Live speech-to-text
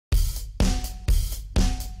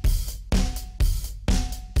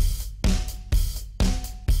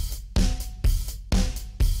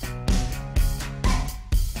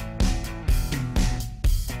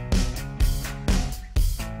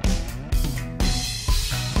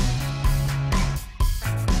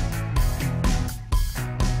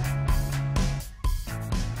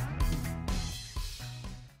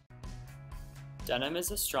Denim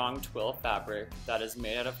is a strong twill fabric that is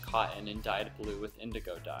made out of cotton and dyed blue with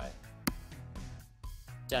indigo dye.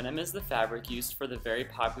 Denim is the fabric used for the very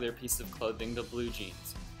popular piece of clothing, the blue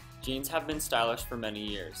jeans. Jeans have been stylish for many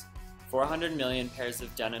years. 400 million pairs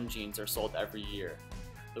of denim jeans are sold every year.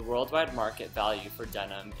 The worldwide market value for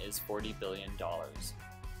denim is $40 billion.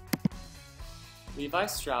 Levi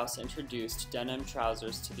Strauss introduced denim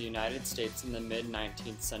trousers to the United States in the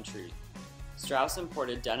mid-19th century. Strauss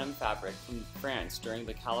imported denim fabric from France during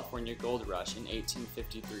the California Gold Rush in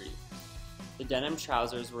 1853. The denim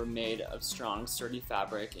trousers were made of strong, sturdy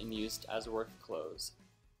fabric and used as work clothes.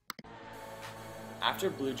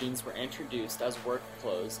 After blue jeans were introduced as work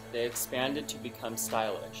clothes, they expanded to become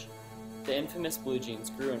stylish. The infamous blue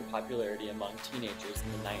jeans grew in popularity among teenagers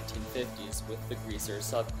in the 1950s with the greaser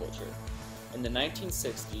subculture. In the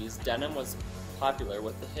 1960s, denim was popular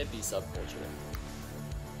with the hippie subculture.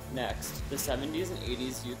 Next, the 70s and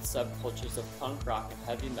 80s youth subcultures of punk rock and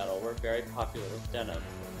heavy metal were very popular with denim.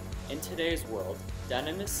 In today's world,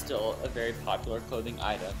 denim is still a very popular clothing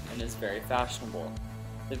item and is very fashionable.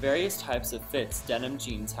 The various types of fits denim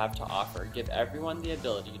jeans have to offer give everyone the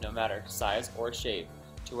ability, no matter size or shape,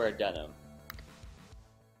 to wear denim.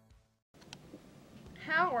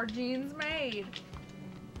 How are jeans made?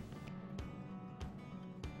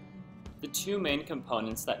 The two main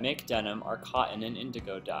components that make denim are cotton and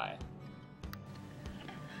indigo dye.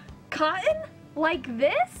 Cotton? Like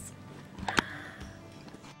this?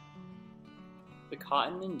 The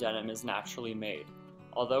cotton in denim is naturally made.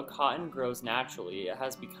 Although cotton grows naturally, it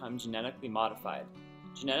has become genetically modified.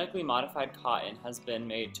 Genetically modified cotton has been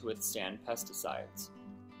made to withstand pesticides.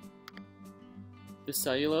 The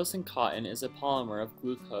cellulose in cotton is a polymer of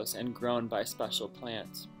glucose and grown by special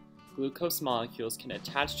plants. Glucose molecules can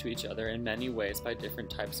attach to each other in many ways by different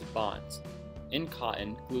types of bonds. In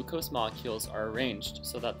cotton, glucose molecules are arranged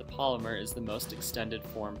so that the polymer is the most extended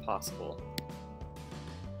form possible.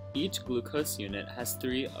 Each glucose unit has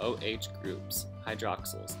 3 OH groups,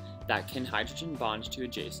 hydroxyls, that can hydrogen bond to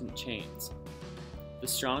adjacent chains. The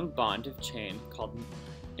strong bond of chain, called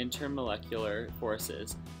intermolecular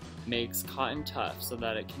forces, makes cotton tough so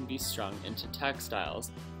that it can be strung into textiles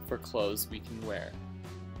for clothes we can wear.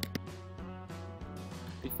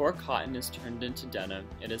 Before cotton is turned into denim,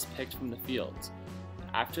 it is picked from the fields.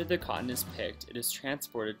 After the cotton is picked, it is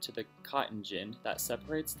transported to the cotton gin that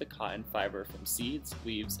separates the cotton fiber from seeds,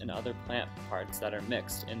 leaves, and other plant parts that are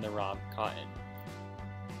mixed in the raw cotton.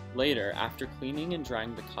 Later, after cleaning and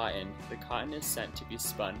drying the cotton is sent to be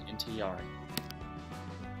spun into yarn.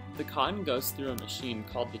 The cotton goes through a machine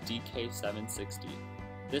called the DK760.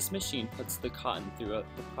 This machine puts the cotton through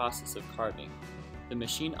the process of carbing. The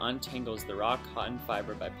machine untangles the raw cotton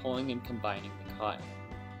fiber by pulling and combining the cotton.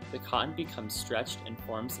 The cotton becomes stretched and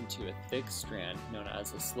forms into a thick strand known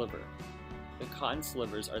as a sliver. The cotton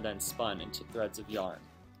slivers are then spun into threads of yarn.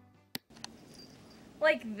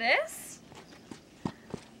 Like this?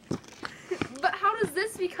 But how does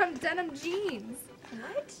this become denim jeans?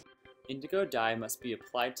 What? Indigo dye must be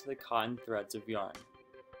applied to the cotton threads of yarn.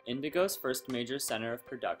 Indigo's first major center of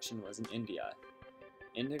production was in India.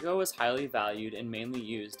 Indigo was highly valued and mainly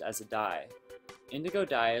used as a dye. Indigo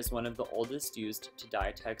dye is one of the oldest used to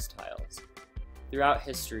dye textiles. Throughout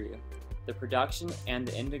history, the production and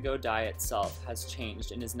the indigo dye itself has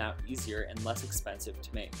changed and is now easier and less expensive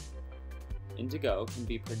to make. Indigo can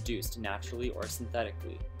be produced naturally or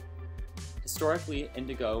synthetically. Historically,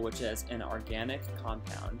 indigo, which is an organic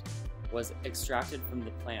compound, was extracted from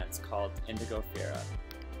the plants called indigofera.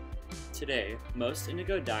 Today, most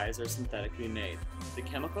indigo dyes are synthetically made. The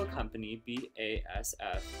chemical company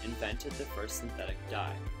BASF invented the first synthetic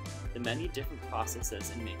dye. The many different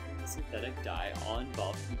processes in making the synthetic dye all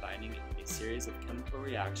involve combining a series of chemical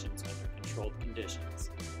reactions under controlled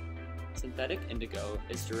conditions. Synthetic indigo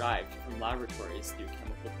is derived from laboratories through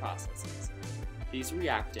chemical processes. These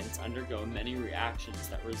reactants undergo many reactions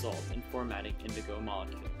that result in formatting indigo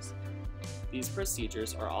molecules. These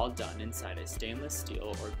procedures are all done inside a stainless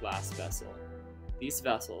steel or glass vessel. These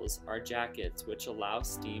vessels are jackets which allow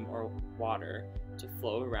steam or water to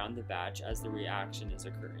flow around the batch as the reaction is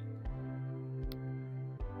occurring.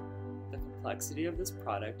 The complexity of this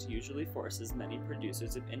product usually forces many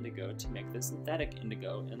producers of indigo to make the synthetic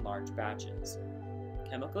indigo in large batches.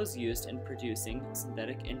 Chemicals used in producing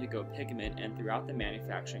synthetic indigo pigment and throughout the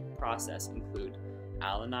manufacturing process include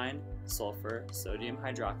alanine, sulfur, sodium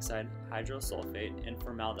hydroxide, hydrosulfate, and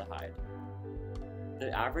formaldehyde.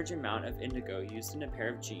 The average amount of indigo used in a pair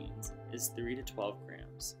of jeans is 3 to 12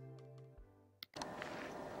 grams.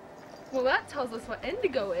 Well, that tells us what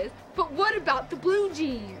indigo is, but what about the blue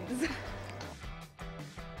jeans?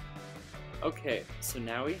 Okay, so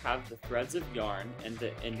now we have the threads of yarn and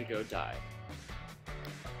the indigo dye.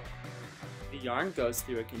 The yarn goes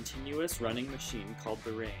through a continuous running machine called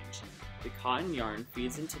the range. The cotton yarn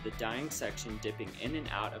feeds into the dyeing section, dipping in and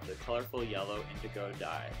out of the colorful yellow indigo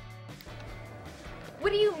dye.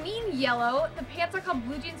 What do you mean yellow? The pants are called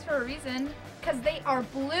blue jeans for a reason, because they are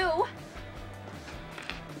blue.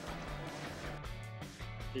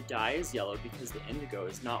 The dye is yellow because the indigo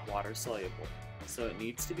is not water soluble, so it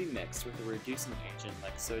needs to be mixed with a reducing agent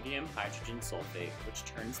like sodium hydrogen sulfate, which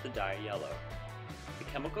turns the dye yellow. The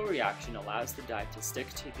chemical reaction allows the dye to stick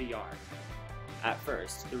to the yarn. At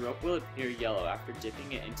first, the rope will appear yellow after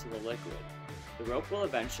dipping it into the liquid. The rope will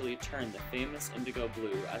eventually turn the famous indigo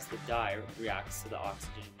blue as the dye reacts to the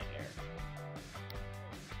oxygen in the air.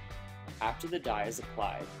 After the dye is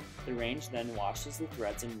applied, the range then washes the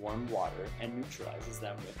threads in warm water and neutralizes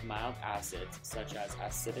them with mild acids such as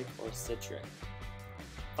acidic or citric.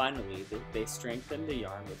 Finally, they strengthen the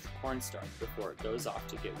yarn with cornstarch before it goes off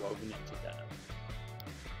to get woven into denim.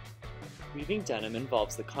 Weaving denim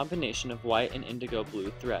involves the combination of white and indigo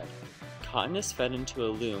blue thread. Cotton is fed into a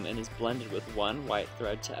loom and is blended with 1 white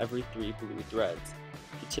thread to every 3 blue threads.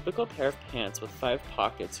 The typical pair of pants with 5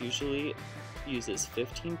 pockets usually uses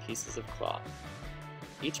 15 pieces of cloth.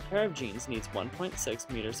 Each pair of jeans needs 1.6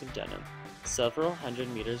 meters of denim, several hundred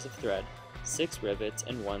meters of thread, 6 rivets,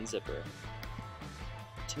 and 1 zipper.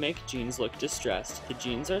 To make jeans look distressed, the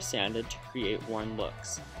jeans are sanded to create worn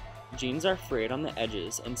looks. Jeans are frayed on the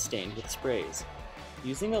edges and stained with sprays.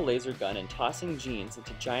 Using a laser gun and tossing jeans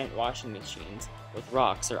into giant washing machines with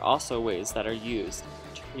rocks are also ways that are used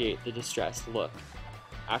to create the distressed look.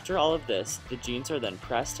 After all of this, the jeans are then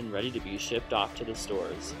pressed and ready to be shipped off to the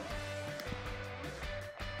stores.